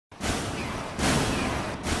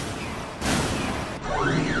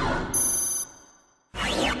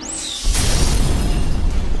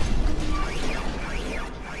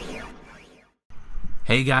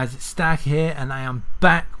Hey guys, it's Stark here and I am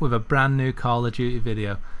back with a brand new Call of Duty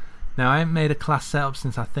video. Now I haven't made a class setup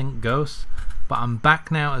since I think Ghosts, but I'm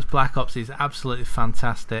back now as Black Ops is absolutely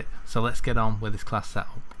fantastic, so let's get on with this class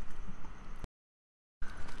setup.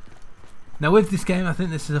 Now with this game, I think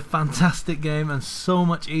this is a fantastic game and so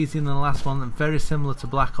much easier than the last one and very similar to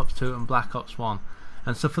Black Ops 2 and Black Ops 1.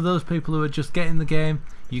 And so for those people who are just getting the game,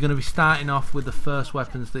 you're going to be starting off with the first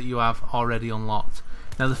weapons that you have already unlocked.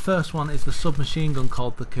 Now the first one is the submachine gun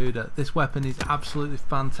called the Kuda. This weapon is absolutely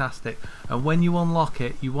fantastic, and when you unlock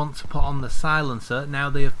it you want to put on the silencer. Now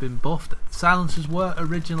they have been buffed. Silencers were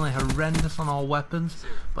originally horrendous on all weapons,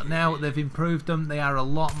 but now they've improved them. They are a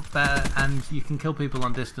lot better and you can kill people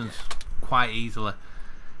on distance quite easily.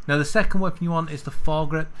 Now the second weapon you want is the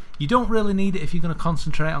foregrip. You don't really need it if you're going to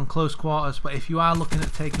concentrate on close quarters, but if you are looking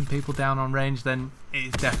at taking people down on range then it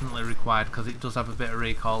is definitely required because it does have a bit of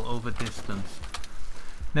recoil over distance.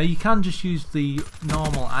 Now you can just use the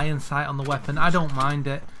normal iron sight on the weapon. I don't mind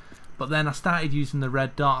it, but then I started using the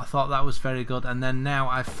red dot. I thought that was very good, and then now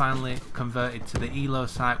I've finally converted to the ELO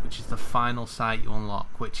sight, which is the final sight you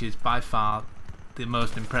unlock, which is by far the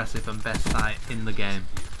most impressive and best sight in the game.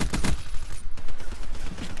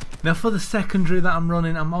 Now for the secondary that I'm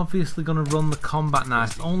running, I'm obviously going to run the combat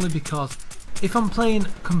knife, only because if I'm playing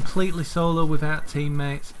completely solo without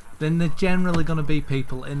teammates, then there's generally going to be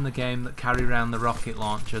people in the game that carry around the rocket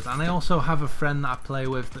launchers, and I also have a friend that I play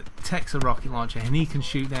with that takes a rocket launcher and he can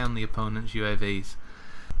shoot down the opponent's UAVs.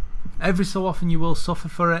 Every so often you will suffer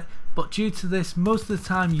for it, but due to this, most of the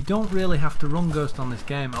time you don't really have to run Ghost on this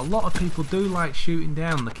game. A lot of people do like shooting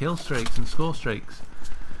down the kill streaks and score streaks.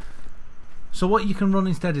 So what you can run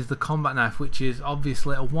instead is the combat knife, which is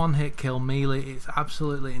obviously a one-hit kill melee. It's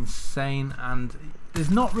absolutely insane and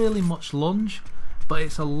there's not really much lunge, but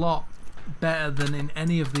it's a lot better than in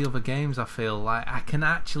any of the other games. I feel like I can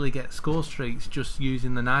actually get score streaks just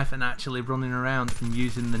using the knife and actually running around and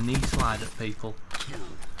using the knee slide at people.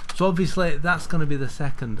 So obviously that's going to be the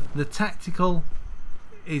second. The tactical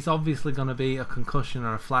is obviously going to be a concussion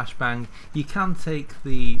or a flashbang. You can take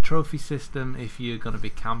the trophy system if you're going to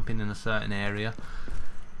be camping in a certain area.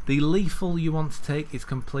 The lethal you want to take is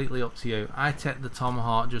completely up to you. I take the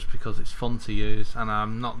Tomahawk just because it's fun to use and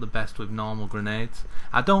I'm not the best with normal grenades.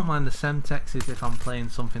 I don't mind the Semtexes if I'm playing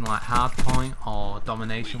something like Hardpoint or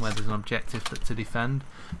Domination where there's an objective to defend,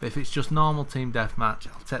 but if it's just normal team deathmatch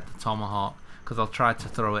I'll take the Tomahawk because I'll try to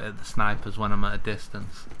throw it at the snipers when I'm at a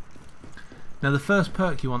distance. Now the first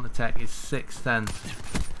perk you want to take is Sixth Sense.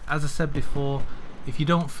 As I said before, if you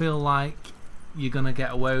don't feel like you're going to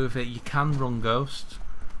get away with it, you can run Ghost,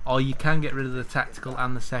 or you can get rid of the tactical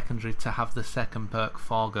and the secondary to have the second perk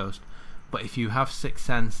for Ghost. But if you have Sixth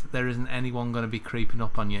Sense, there isn't anyone going to be creeping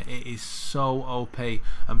up on you. It is so OP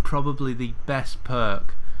and probably the best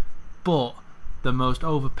perk, but the most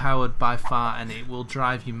overpowered by far, and it will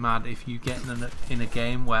drive you mad if you get in a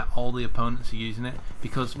game where all the opponents are using it,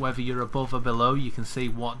 because whether you're above or below you can see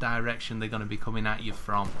what direction they're going to be coming at you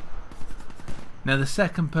from. Now the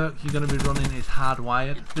second perk you're going to be running is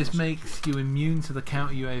Hardwired. This makes you immune to the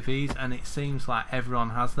counter UAVs and it seems like everyone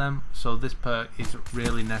has them, so this perk is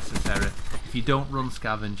really necessary. If you don't run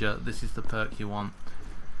Scavenger, this is the perk you want.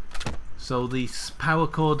 So the power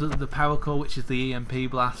core, which is the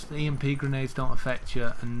EMP blast, EMP grenades don't affect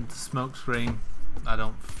you, and smoke screen, I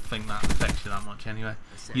don't think that affects you that much anyway.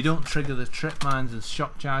 You don't trigger the trip mines and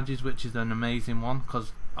shock charges, which is an amazing one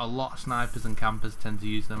because a lot of snipers and campers tend to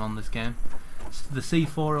use them on this game. The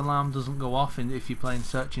C4 alarm doesn't go off if you're playing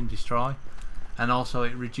Search and Destroy, and also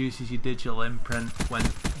it reduces your digital imprint when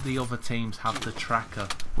the other teams have the tracker,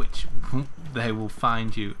 which they will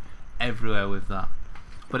find you everywhere with that.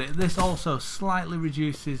 But this also slightly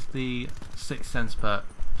reduces the Sixth Sense perk,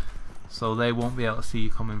 so they won't be able to see you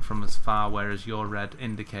coming from as far, whereas your red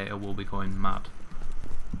indicator will be going mad.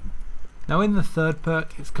 Now in the third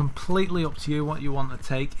perk, it's completely up to you what you want to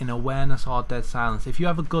take in awareness or dead silence. If you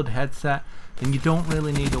have a good headset, then you don't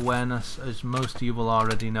really need awareness, as most of you will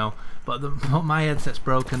already know, but my headset's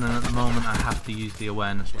broken and at the moment I have to use the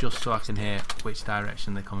awareness just so I can hear which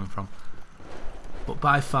direction they're coming from. But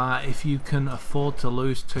by far, if you can afford to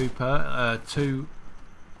lose two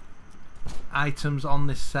items on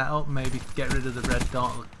this setup, maybe get rid of the red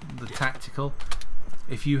dot, the tactical.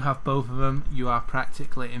 If you have both of them, you are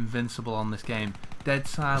practically invincible on this game. Dead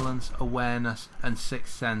silence, awareness and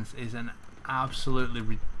Sixth Sense is an absolutely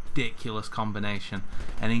ridiculous combination,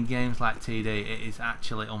 and in games like TD it is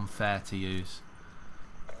actually unfair to use.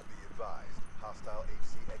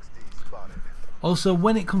 Also,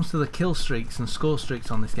 when it comes to the kill streaks and score streaks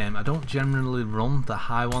on this game, I don't generally run the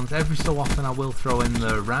high ones. Every so often I will throw in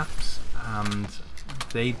the wraps, and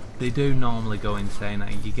they do normally go insane.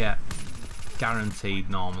 You get guaranteed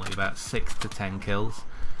normally about 6 to 10 kills,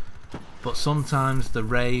 but sometimes the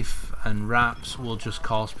Wraith and Raps will just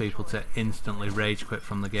cause people to instantly rage quit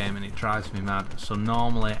from the game, and it drives me mad. So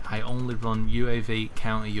normally I only run UAV,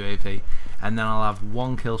 counter UAV, and then I'll have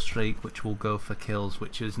 1 kill streak which will go for kills,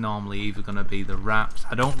 which is normally either going to be the Raps.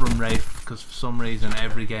 I don't run Wraith because for some reason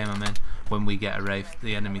every game I'm in, when we get a Wraith,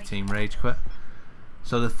 the enemy team rage quit.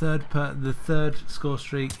 So the third score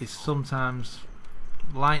streak is sometimes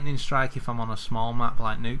Lightning Strike if I'm on a small map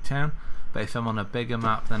like Nuketown, but if I'm on a bigger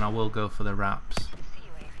map then I will go for the Raps.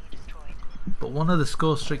 But one of the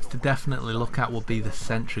score streaks to definitely look at will be the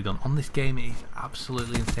sentry gun. On this game it is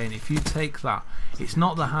absolutely insane. If you take that, it's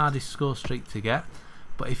not the hardest score streak to get,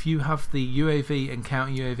 but if you have the UAV and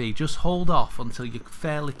counter UAV, just hold off until you're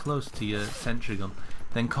fairly close to your sentry gun,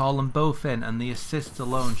 then call them both in, and the assists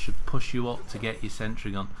alone should push you up to get your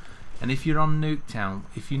sentry gun. And if you're on Nuketown,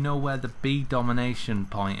 if you know where the B domination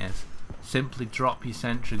point is, simply drop your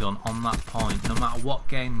sentry gun on that point no matter what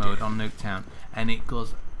game mode on Nuketown, and it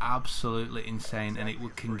goes absolutely insane, and it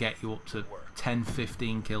can get you up to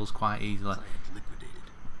 10-15 kills quite easily.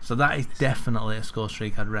 So that is definitely a score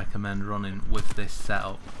streak I'd recommend running with this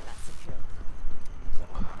setup.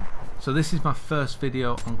 So this is my first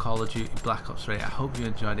video on Call of Duty Black Ops 3. I hope you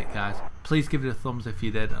enjoyed it, guys. Please give it a thumbs if you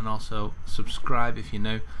did, and also subscribe if you're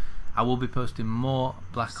new. I will be posting more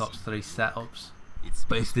Black Ops 3 setups,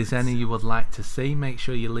 but if there's any you would like to see, make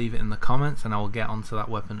sure you leave it in the comments and I will get onto that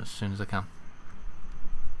weapon as soon as I can.